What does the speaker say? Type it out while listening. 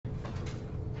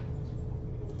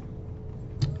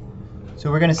So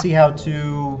we're going to see how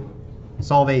to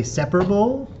solve a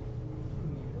separable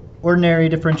ordinary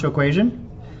differential equation.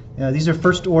 These are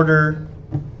first order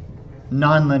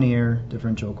nonlinear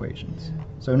differential equations.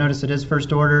 So notice it is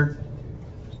first order,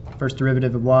 first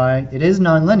derivative of y. It is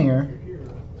nonlinear,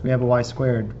 so we have a y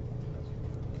squared.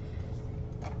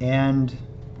 And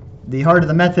the heart of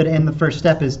the method and the first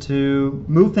step is to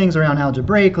move things around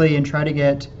algebraically and try to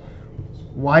get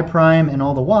y prime and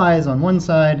all the y's on one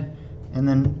side and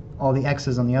then all the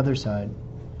x's on the other side.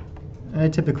 And I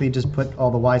typically just put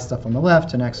all the y stuff on the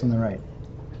left and x on the right.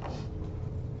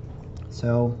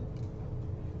 So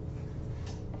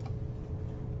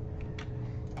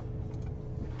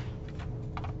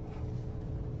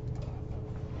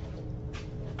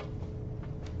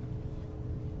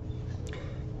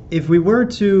if we were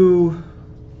to,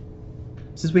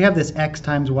 since we have this x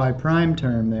times y prime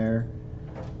term there,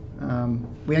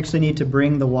 we actually need to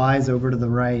bring the y's over to the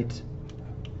right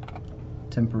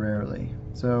temporarily.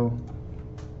 So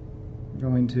we're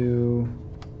going to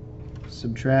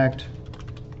subtract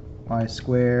y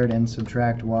squared and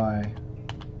subtract y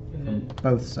from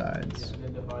both sides. Yeah, and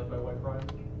then divide by y prime?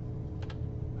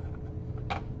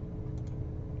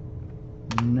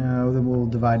 No, then we'll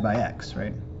divide by x,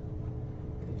 right?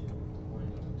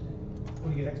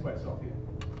 When you get x by itself, yeah.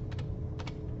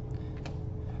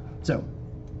 So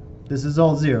this is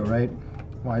all 0, right?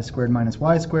 Y squared minus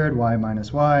y squared, y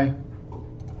minus y.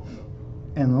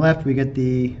 And on the left we get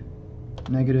the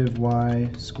negative y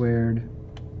squared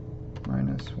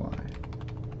minus y.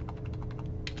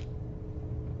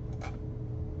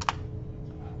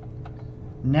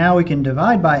 Now we can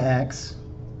divide by x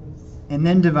and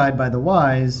then divide by the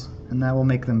y's, and that will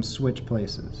make them switch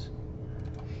places.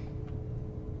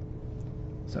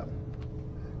 So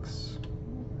x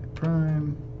y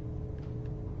prime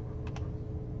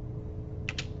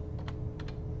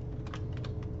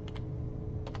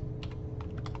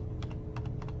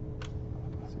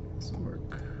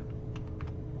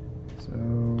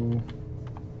So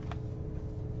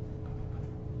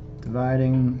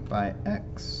dividing by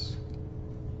x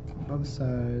on both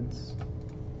sides.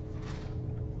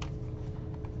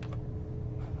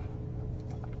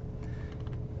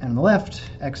 And on the left,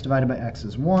 x divided by x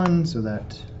is 1, so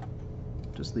that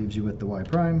just leaves you with the y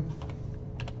prime.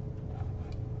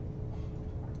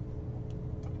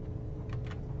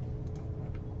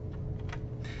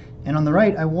 And on the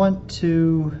right, I want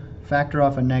to factor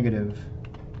off a negative,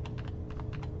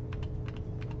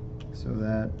 so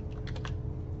that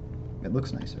it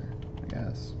looks nicer, I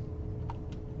guess.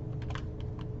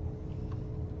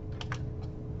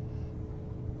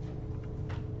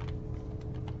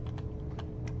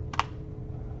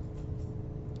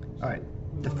 All right.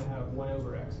 We want to have 1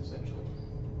 over x, essentially.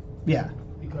 Yeah.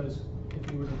 Because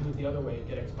if we were to do it the other way and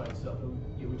get x by itself,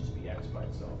 it would just be x by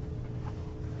itself.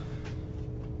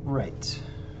 Right.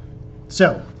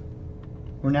 So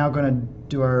we're now going to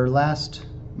do our last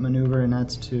maneuver, and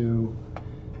that's to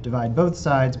divide both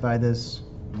sides by this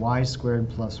y squared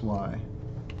plus y.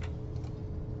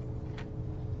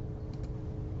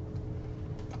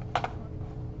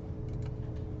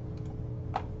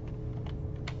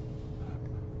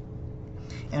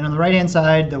 And on the right hand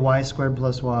side, the y squared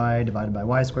plus y divided by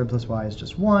y squared plus y is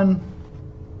just 1.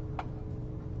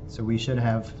 So we should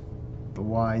have the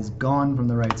y's gone from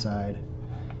the right side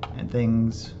and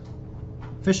things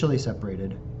officially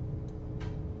separated.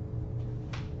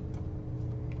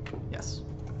 Yes.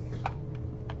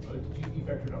 You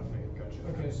factored out the gotcha.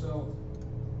 Okay, so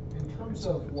in terms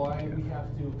of y, we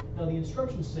have to, now the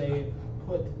instructions say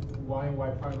put y and y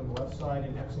prime on the left side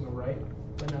and x on the right,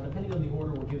 but now depending on the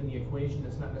order we're given the equation,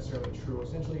 that's not necessarily true.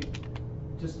 Essentially,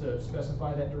 just to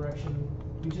specify that direction,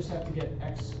 we just have to get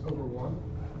x over 1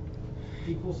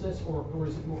 equals this, or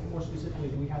is it more specifically,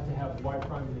 do we have to have y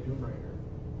prime in the numerator?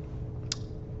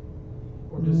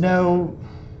 No.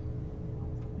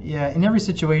 Yeah, in every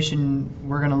situation,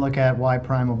 we're going to look at y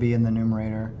prime will be in the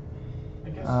numerator. I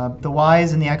guess. The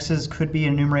y's and the x's could be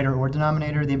in numerator or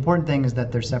denominator. The important thing is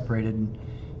that they're separated.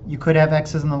 You could have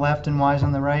x's on the left and y's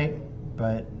on the right,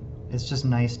 but it's just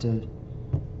nice to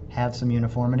have some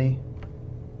uniformity.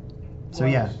 So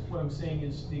yeah. What I'm saying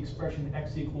is the expression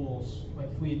x equals,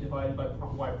 like if we had divided by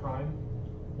y prime,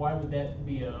 why would that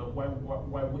be why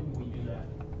wouldn't we do that?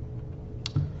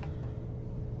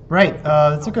 Right,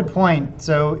 that's a good point.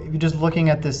 So if you're just looking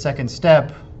at this second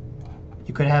step,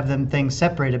 you could have them things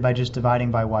separated by just dividing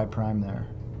by y prime there.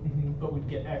 But we'd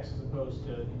get x as opposed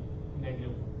to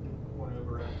negative 1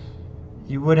 over x.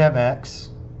 You would have x.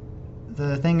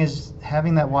 The thing is,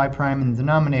 having that y prime in the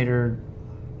denominator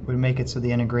would make it so the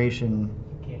integration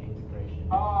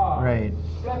Right.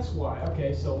 That's why.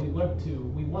 Okay, so we want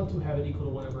to have it equal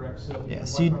to 1 over x. So we Yeah, have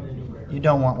so y prime in the numerator. you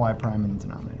don't want y prime in the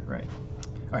denominator, right?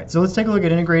 All right, so let's take a look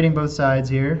at integrating both sides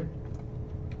here.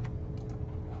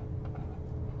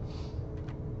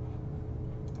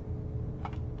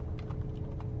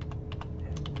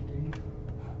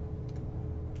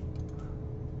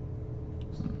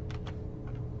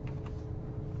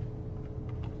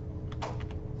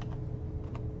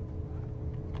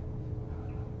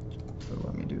 So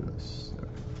let me do this.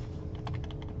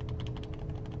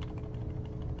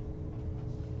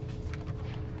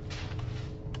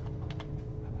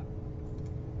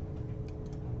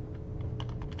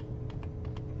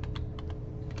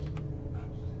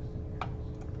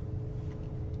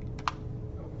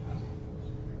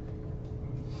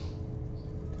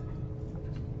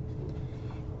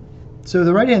 So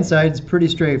the right-hand side is pretty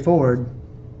straightforward.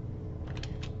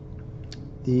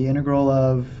 The integral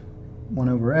of 1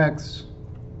 over x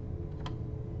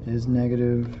is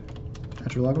negative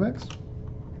natural log of x.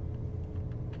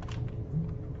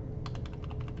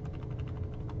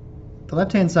 The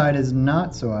left-hand side is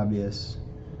not so obvious.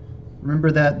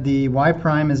 Remember that the y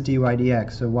prime is dy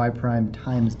dx, so y prime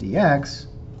times dx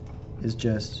is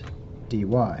just dy.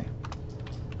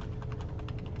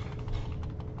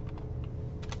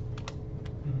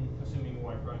 Assuming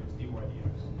y prime is dy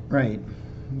dx. Right.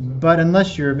 But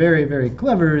unless you're very, very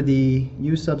clever, the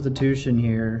u substitution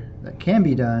here that can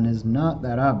be done is not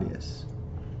that obvious.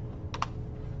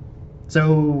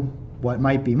 So what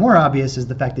might be more obvious is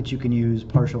the fact that you can use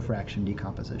partial fraction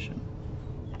decomposition.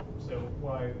 So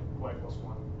y plus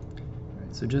 1.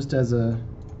 Right, so just as a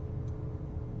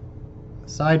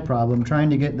side problem, trying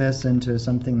to get this into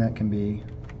something that can be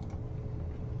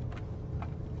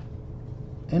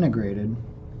integrated.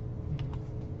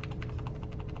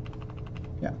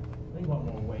 Yeah. I think one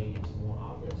more way is more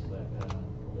obvious, but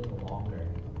a little longer.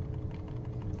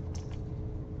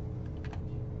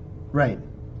 Right.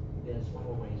 There's one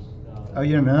more way. Oh,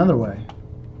 you have another way.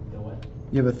 The what?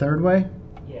 You have a third way?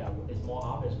 Yeah, it's more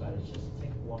obvious, but it's just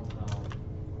take one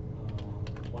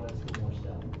or two more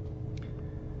steps.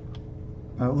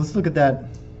 Let's look at that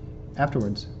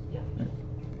afterwards. Yeah.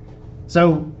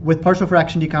 So with partial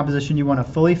fraction decomposition, you want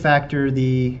to fully factor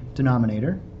the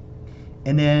denominator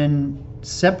and then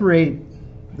separate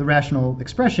the rational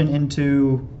expression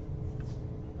into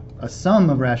a sum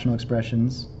of rational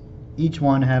expressions, each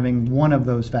one having one of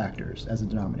those factors as a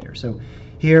denominator. So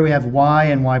here we have y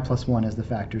and y plus 1 as the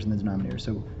factors in the denominator.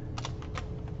 So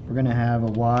we're going to have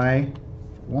a y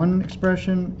for one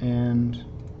expression and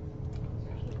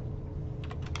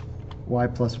y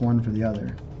plus 1 for the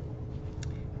other.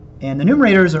 And the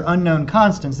numerators are unknown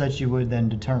constants that you would then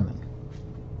determine.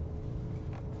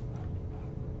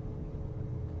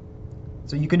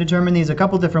 So you can determine these a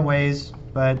couple different ways,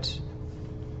 but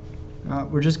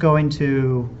we're just going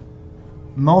to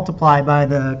multiply by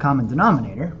the common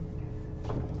denominator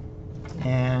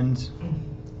and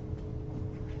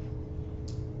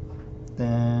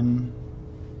then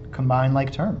combine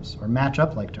like terms or match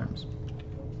up like terms.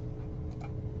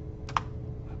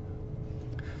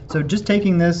 So just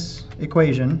taking this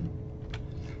equation,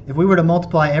 if we were to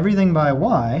multiply everything by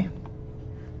y,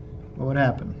 what would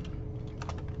happen?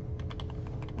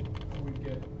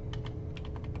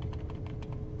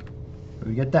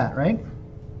 We get that, right?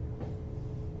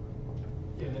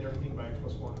 Yeah, and then everything by x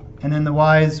plus 1. And then the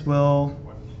y's will,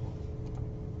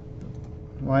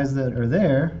 y's that are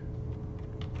there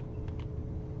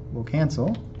will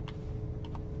cancel.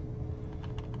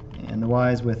 And the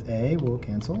y's with a will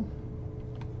cancel.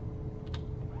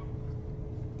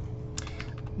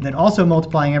 And then also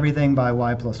multiplying everything by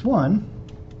y plus 1,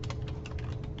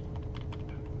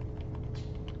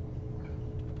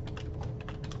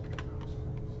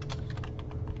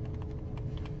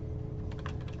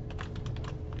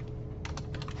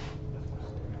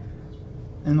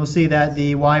 and we'll see that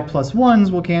the y plus 1s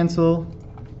will cancel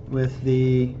with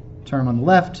the term on the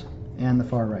left and the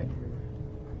far right.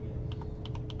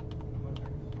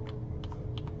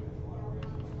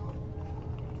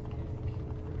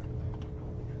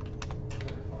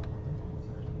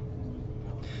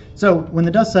 So when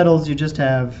the dust settles, you just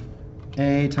have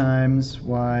a times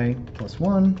y plus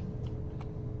 1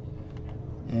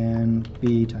 and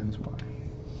b times y.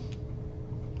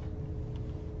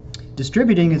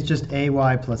 Distributing is just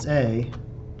ay plus a.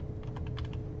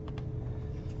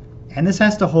 And this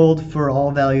has to hold for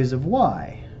all values of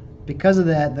y. Because of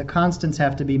that, the constants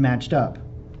have to be matched up.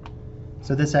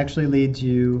 So this actually leads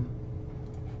you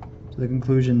to the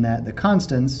conclusion that the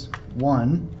constants,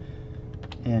 1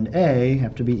 and a,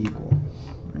 have to be equal.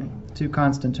 Right? Two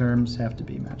constant terms have to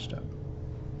be matched up.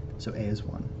 So a is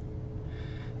 1.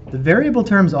 The variable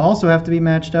terms also have to be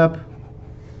matched up.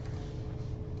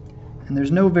 And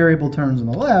there's no variable terms on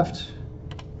the left.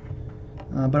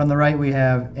 But on the right we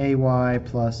have AY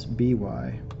plus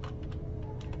BY.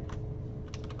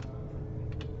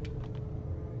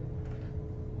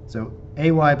 So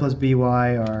AY plus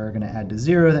BY are going to add to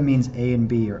 0. That means A and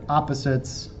B are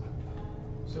opposites.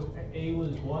 So A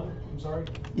was 1, I'm sorry?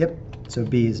 Yep. So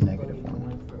B is negative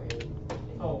 1.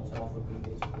 Oh.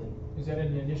 Is that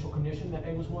an initial condition that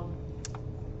A was 1?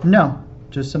 No,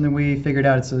 just something we figured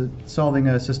out. It's solving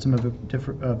a system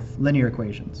of linear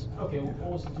equations. Okay, well,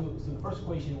 what was so the first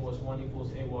equation was 1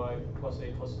 equals AY plus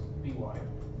A plus BY.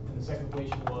 And the second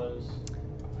equation was?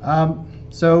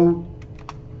 So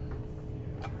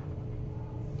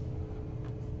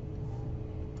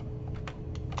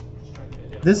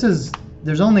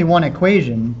there's only one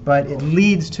equation, but it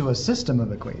leads to a system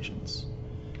of equations.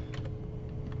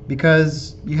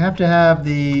 Because you have to have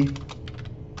the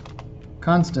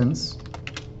constants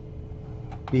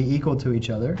be equal to each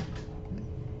other.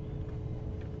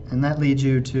 And that leads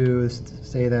you to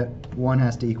say that 1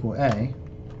 has to equal A.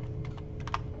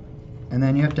 And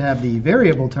then you have to have the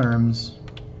variable terms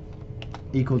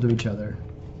equal to each other.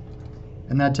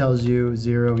 And that tells you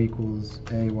 0 equals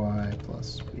AY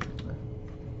plus B.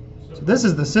 So this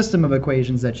is the system of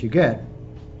equations that you get.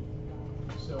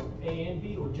 So A and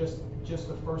B, or just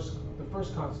the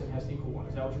first constant has to equal 1.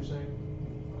 Is that what you're saying?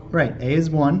 Right, A is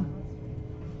 1.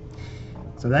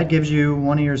 So that gives you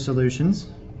one of your solutions.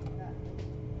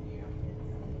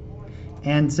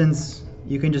 And since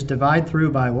you can just divide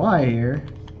through by y here,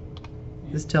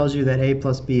 this tells you that A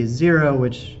plus B is 0,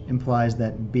 which implies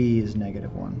that B is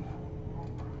negative 1.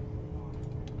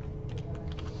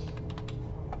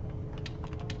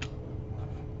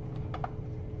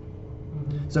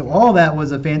 So all that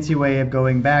was a fancy way of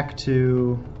going back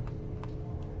to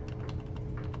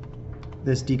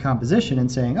this decomposition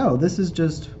and saying, oh, this is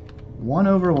just 1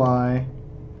 over y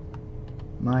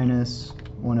minus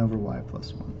 1 over y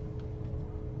plus 1.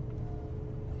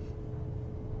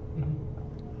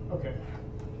 Okay.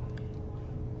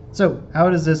 So how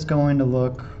is this going to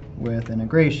look with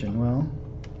integration? Well,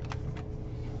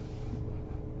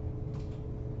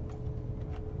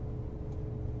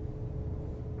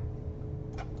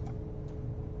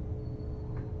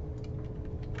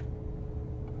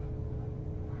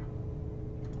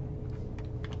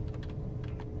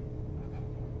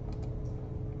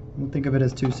 we'll think of it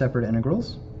as two separate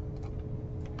integrals.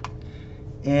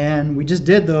 And we just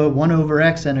did the 1 over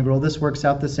x integral. This works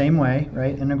out the same way,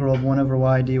 right? Integral of 1 over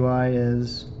y dy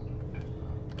is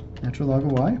natural log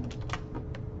of y.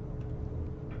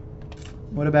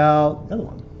 What about the other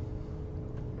one?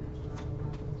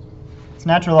 It's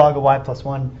natural log of y plus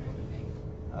 1,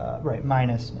 right,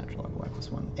 minus natural log of y plus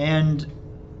 1. And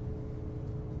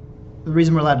the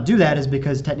reason we're allowed to do that is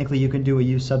because technically you can do a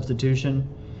u substitution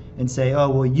and say, oh,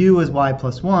 well, u is y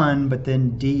plus 1, but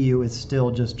then du is still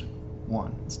just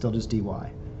 1. It's still just dy.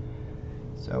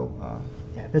 So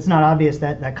yeah, if it's not obvious,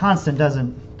 that constant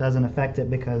doesn't affect it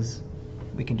because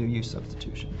we can do u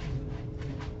substitution.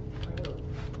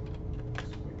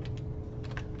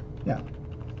 Yeah.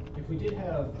 If we did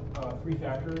have 3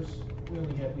 factors, we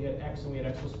had x and we had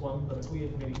x plus 1, but if we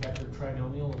had maybe factored a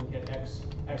trinomial and we had x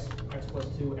plus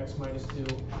 2, x minus 2,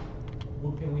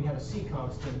 and we have a c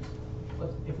constant,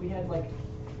 but if we had like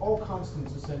all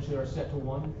constants essentially are set to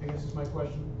 1, I guess is my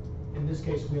question. In this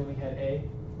case, we only had a.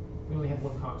 We only had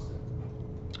one constant.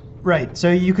 Right.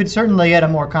 So you could certainly get a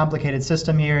more complicated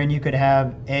system here, and you could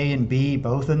have a and b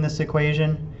both in this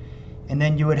equation, and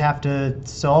then you would have to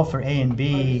solve for a and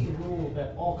b. It's the rule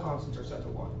that all constants are set to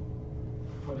 1.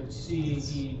 Whether it's c,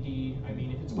 e, d. I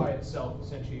mean, if it's by itself,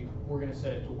 essentially, we're going to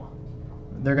set it to 1.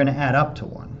 They're going to add up to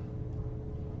 1.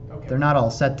 Okay. They're not all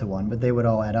set to 1, but they would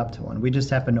all add up to 1. We just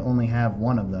happen to only have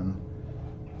one of them,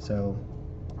 so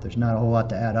there's not a whole lot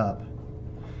to add up.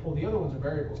 Well, the other ones are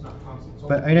variables, not constants.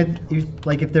 But I mean,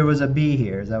 like if there was a b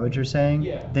here, is that what you're saying?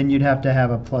 Yeah. Then you'd have to have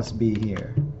a plus b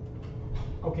here.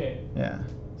 Okay. Yeah.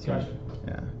 So, Gotcha.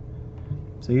 yeah.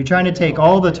 So you're trying to take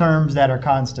all the terms that are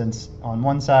constants on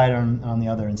one side and on the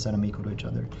other and set them equal to each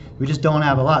other. We just don't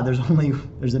have a lot. There's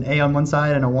an a on one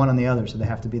side and a 1 on the other, so they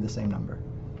have to be the same number.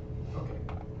 Okay.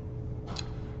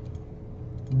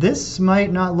 This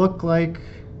might not look like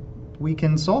we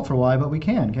can solve for y, but we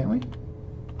can, can't we?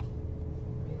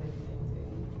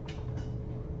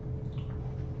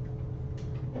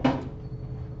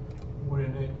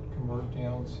 Wouldn't it convert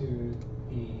down to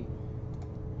the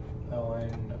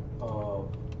ln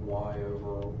of y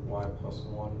over y plus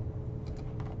 1?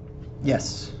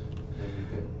 Yes. Then you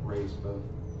could raise both.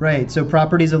 Right, so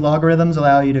properties of logarithms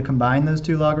allow you to combine those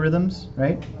two logarithms,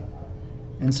 right?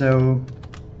 And so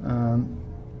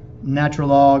natural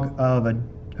log of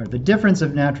or the difference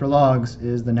of natural logs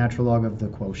is the natural log of the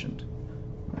quotient,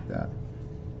 like that.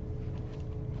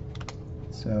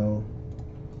 So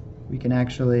we can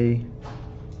actually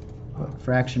put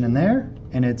fraction in there,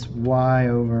 and it's y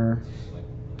over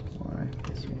y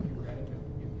plus 1.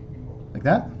 Like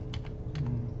that.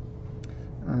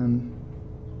 And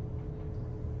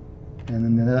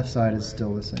then the left side is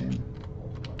still the same.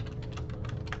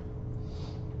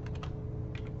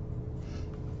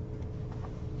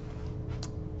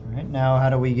 All right, now how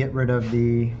do we get rid of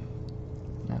the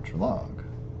natural log?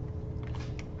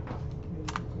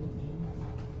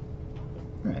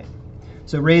 All right,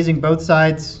 so raising both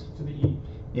sides, To the e.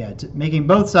 yeah, making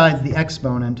both sides the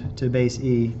exponent to base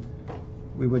e,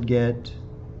 we would get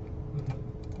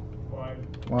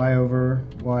y over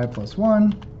y plus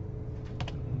 1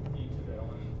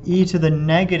 e to the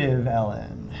negative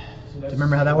ln. So Do that's you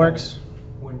remember how that works?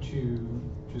 Wouldn't you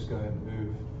just go ahead and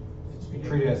move,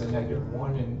 treat it as a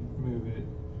 -1 and move it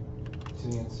to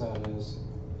the inside as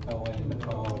ln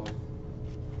of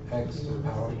x to the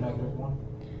power of -1?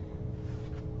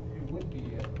 It would be.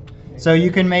 So you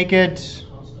can make it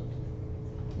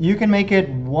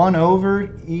 1 over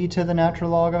e to the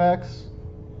natural log of x,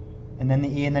 and then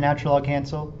the e and the natural log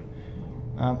cancel.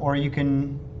 Or you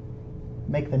can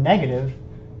make the negative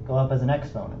go up as an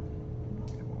exponent.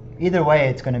 Either way,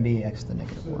 it's going to be x to the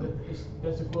negative So 1.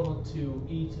 that's equivalent to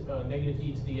e to negative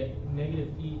e to the negative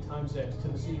e times x to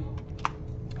the c.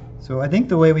 So I think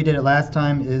the way we did it last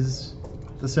time is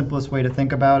the simplest way to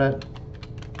think about it.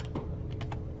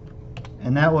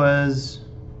 And that was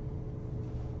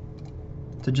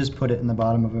to just put it in the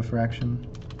bottom of a fraction.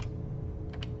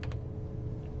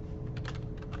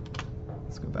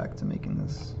 Let's go back to making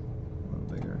this a little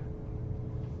bigger.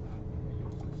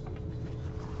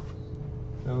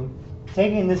 So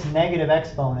taking this negative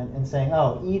exponent and saying,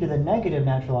 oh, e to the negative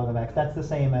natural log of x, that's the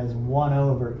same as 1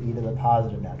 over e to the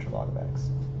positive natural log of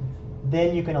x.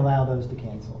 Then you can allow those to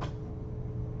cancel. I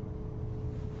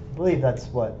believe that's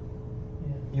what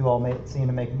you all seem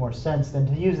to make more sense than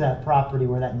to use that property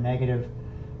where that negative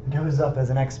goes up as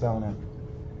an exponent.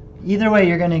 Either way,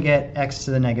 you're going to get x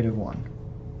to the negative 1.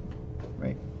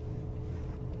 Right?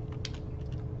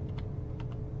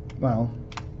 Well,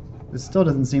 this still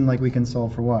doesn't seem like we can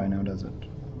solve for y now, does it?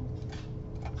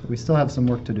 So we still have some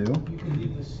work to do. You can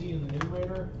leave the c in the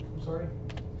numerator. I'm sorry.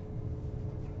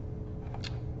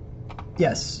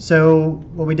 Yes, so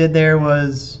what we did there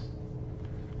was,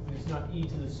 It's not e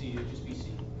to the c. It would just be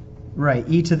c right,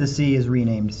 e to the c is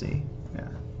renamed c. Yeah.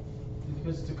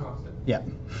 because it's a constant. Yeah.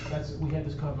 We had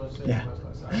this conversation Yeah. last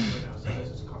time. Right now, so that's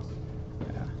just a constant.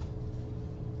 Yeah.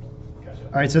 Gotcha.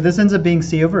 All right, so this ends up being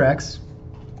c over x.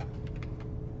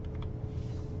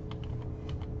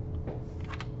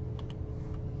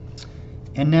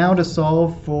 And now to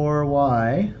solve for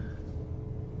y,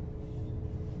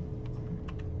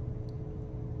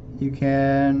 you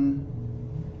can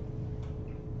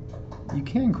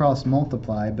cross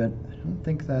multiply, but I don't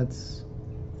think that's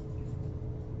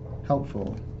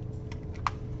helpful.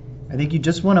 I think you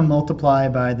just want to multiply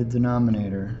by the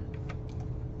denominator.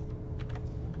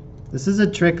 This is a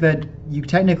trick that you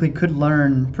technically could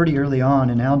learn pretty early on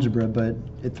in algebra, but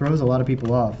it throws a lot of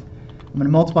people off. I'm going to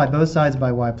multiply both sides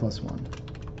by y plus 1.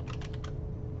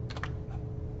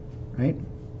 Right?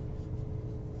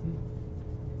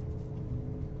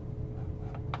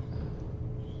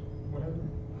 Whatever.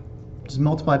 Just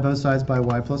multiply both sides by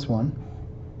y plus 1.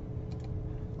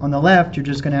 On the left, you're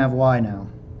just going to have y now.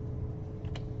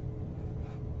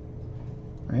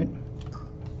 Right?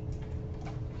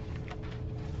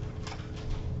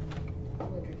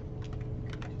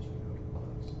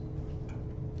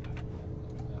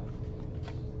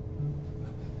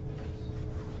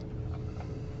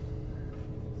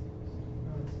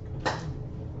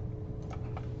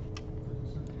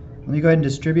 Let me go ahead and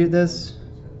distribute this.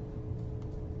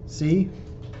 C.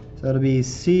 So it'll be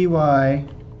cy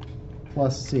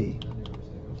plus c.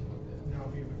 Now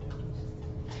it'll be ridiculous.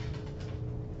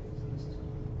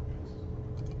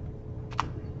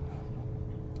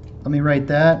 Let me write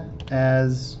that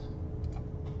as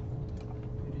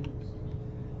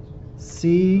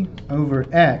c over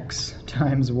x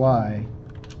times y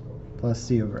plus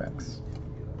c over x.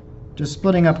 Just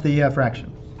splitting up the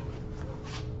fraction.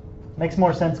 Makes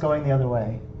more sense going the other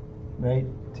way, right?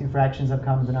 Two fractions have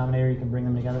common denominator, you can bring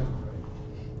them together.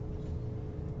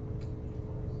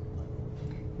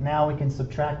 Now we can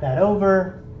subtract that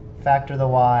over, factor the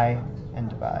y, and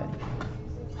divide.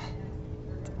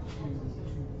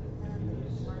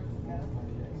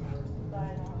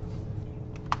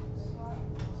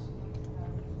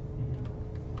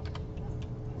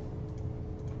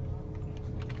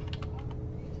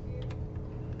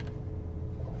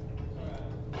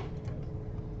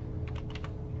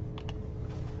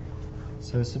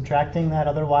 So subtracting that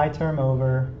other y term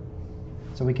over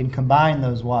so we can combine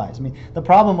those y's. I mean, the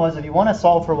problem was if you want to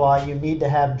solve for y, you need to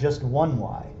have just one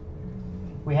y.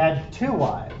 We had two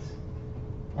y's,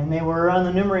 and they were on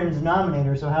the numerator and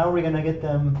denominator, so how are we going to get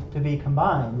them to be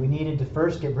combined? We needed to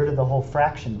first get rid of the whole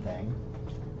fraction thing.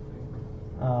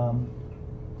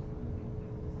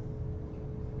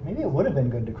 Maybe it would have been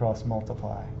good to cross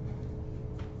multiply.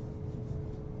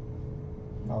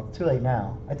 Well, too late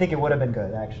now. I think it would have been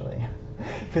good, actually.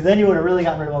 Because then you would have really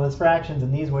gotten rid of all those fractions,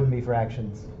 and these wouldn't be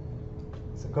fractions.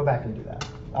 So go back and do that.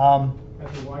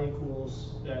 After y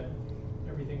equals that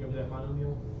everything of that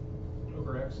monomial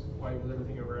over x, y equals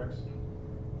everything over x.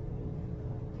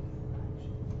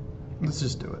 Let's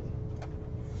just do it.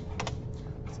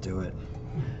 Let's do it.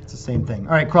 It's the same thing.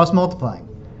 All right, cross multiplying.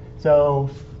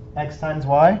 So x times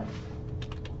y,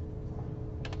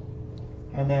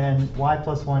 and then y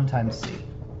plus 1 times c.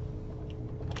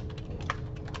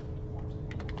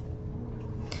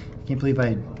 I can't believe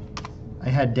I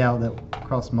had doubt that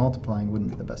cross multiplying wouldn't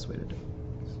be the best way to do it.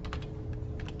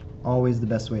 Always the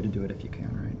best way to do it if you can,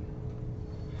 right?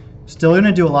 Still going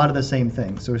to do a lot of the same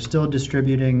things. So we're still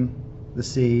distributing the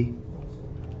c.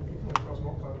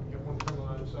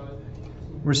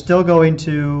 We're still going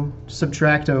to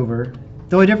subtract over.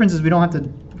 The only difference is we don't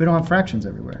have fractions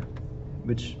everywhere,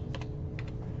 which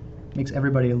makes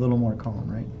everybody a little more calm,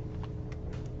 right?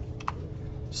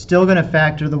 Still going to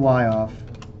factor the y off.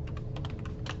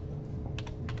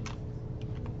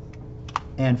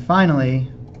 And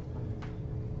finally,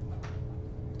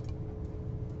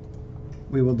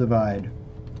 we will divide.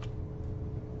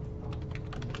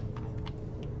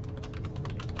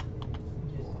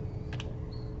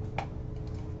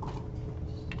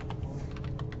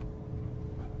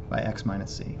 By x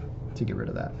minus c to get rid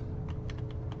of that.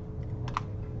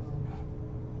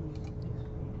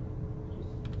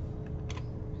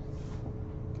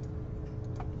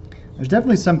 There's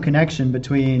definitely some connection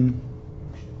between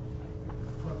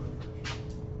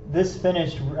this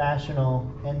finished rational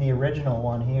and the original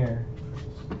one here.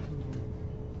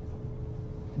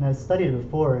 And I studied it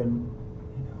before, and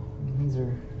these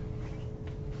are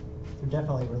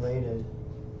definitely related.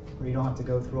 Where you don't have to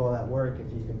go through all that work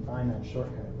if you can find that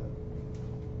shortcut. But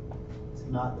it's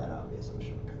not that obvious of a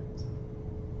shortcut.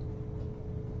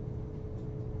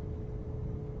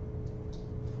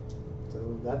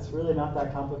 So that's really not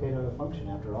that complicated of a function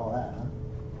after all that, huh?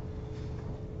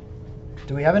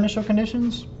 Do we have initial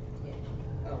conditions?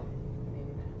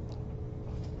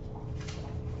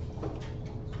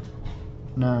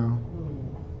 No.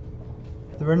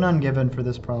 There were none given for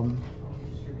this problem.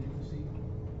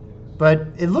 But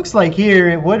it looks like here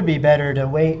it would be better to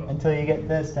wait until you get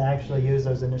this to actually use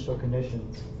those initial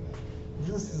conditions.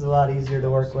 This is a lot easier to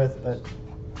work with, but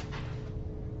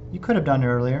you could have done it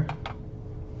earlier.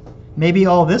 Maybe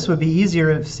all this would be easier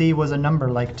if C was a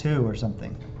number like 2 or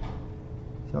something.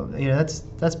 So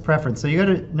that's preference. So you got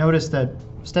to notice that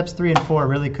steps 3 and 4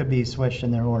 really could be switched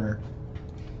in their order.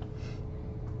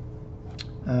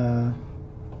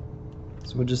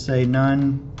 So we'll just say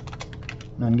none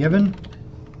given.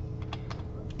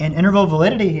 And interval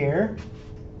validity here.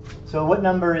 So what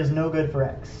number is no good for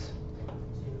x?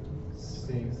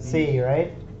 C,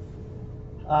 right?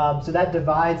 So that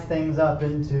divides things up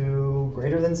into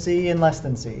greater than c and less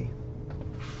than c.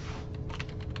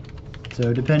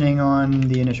 So depending on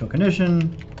the initial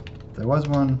condition, if there was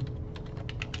one,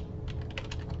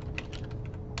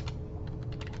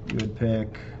 you would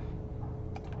pick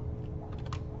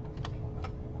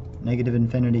negative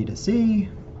infinity to c,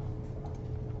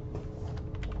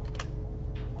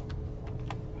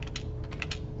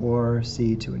 or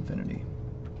c to infinity.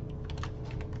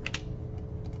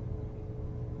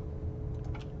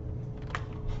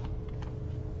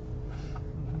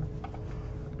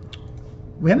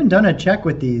 We haven't done a check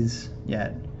with these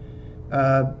yet.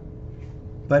 But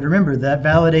remember, that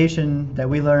validation that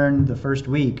we learned the first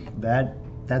week,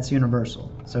 that's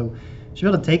universal. So you should be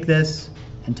able to take this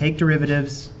and take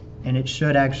derivatives, and it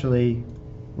should actually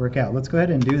work out. Let's go ahead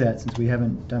and do that since we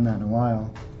haven't done that in a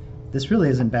while. This really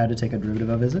isn't bad to take a derivative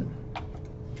of, is it? Are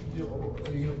you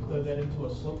going to plug that into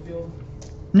a slope field?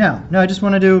 No, I just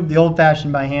want to do the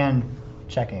old-fashioned by hand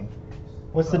checking.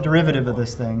 What's the derivative of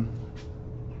this thing?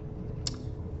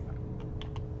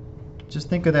 Just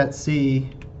think of that c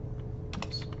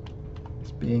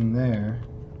as being there,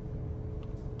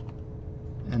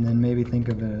 and then maybe think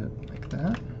of it like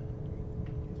that.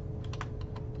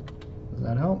 Does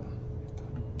that help?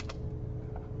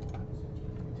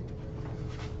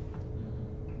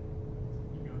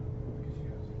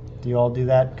 Do you all do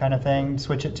that kind of thing?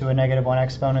 Switch it to a -1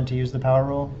 exponent to use the power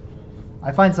rule?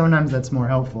 I find sometimes that's more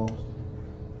helpful.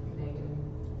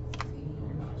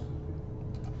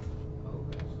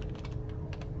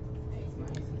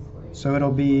 So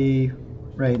it'll be,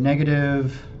 right,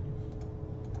 negative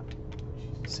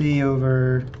c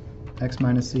over x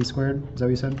minus c squared. Is that what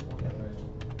you said?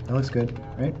 That looks good,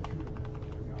 right?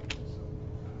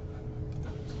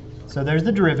 So there's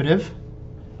the derivative.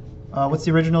 What's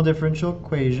the original differential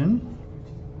equation?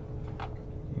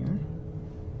 Here.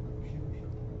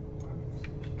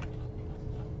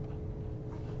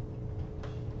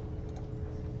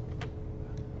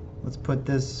 Let's put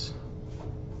this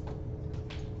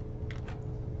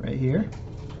right here.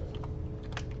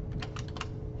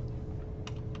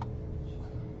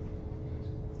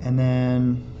 And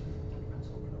then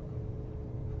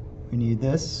we need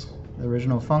this, the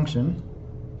original function,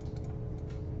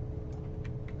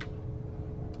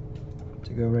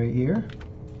 to go right here.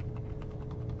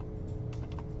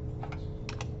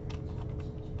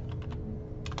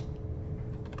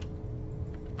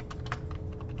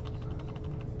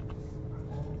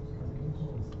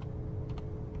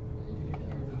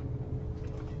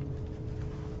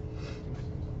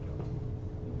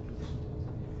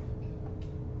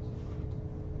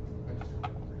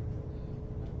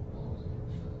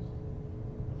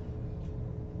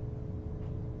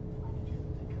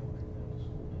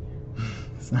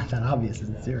 It's not that obvious, is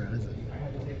it? Zero, is it?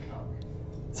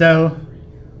 So,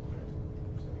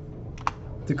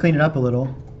 to clean it up a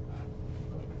little,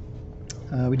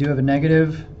 we do have a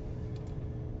negative,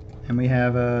 and we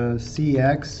have a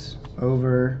cx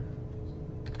over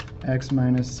x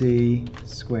minus c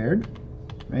squared,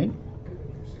 right?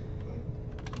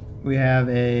 We have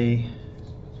a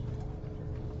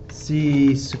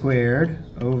c squared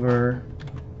over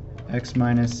x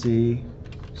minus c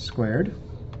squared.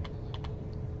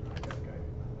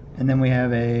 And then we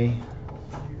have a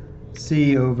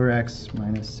c over x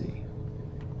minus c.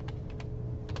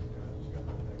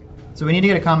 So we need to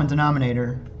get a common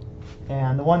denominator,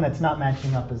 and the one that's not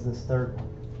matching up is this third one.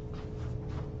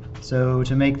 So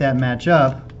to make that match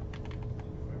up,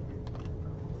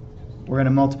 we're going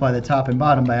to multiply the top and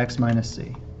bottom by x minus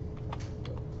c.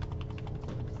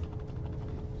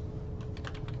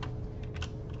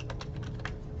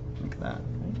 Like that.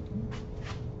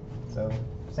 So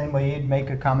same way you'd make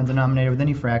a common denominator with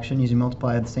any fraction, using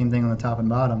multiply the same thing on the top and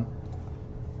bottom.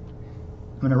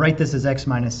 I'm going to write this as x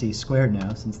minus c squared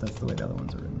now, since that's the way the other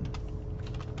ones are written.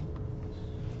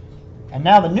 And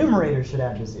now the numerator should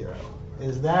add to 0.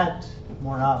 Is that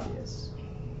more obvious?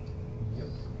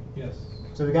 Yes.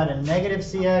 So we've got a negative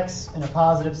cx and a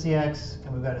positive cx,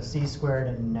 and we've got a c squared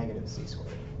and a negative c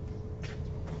squared.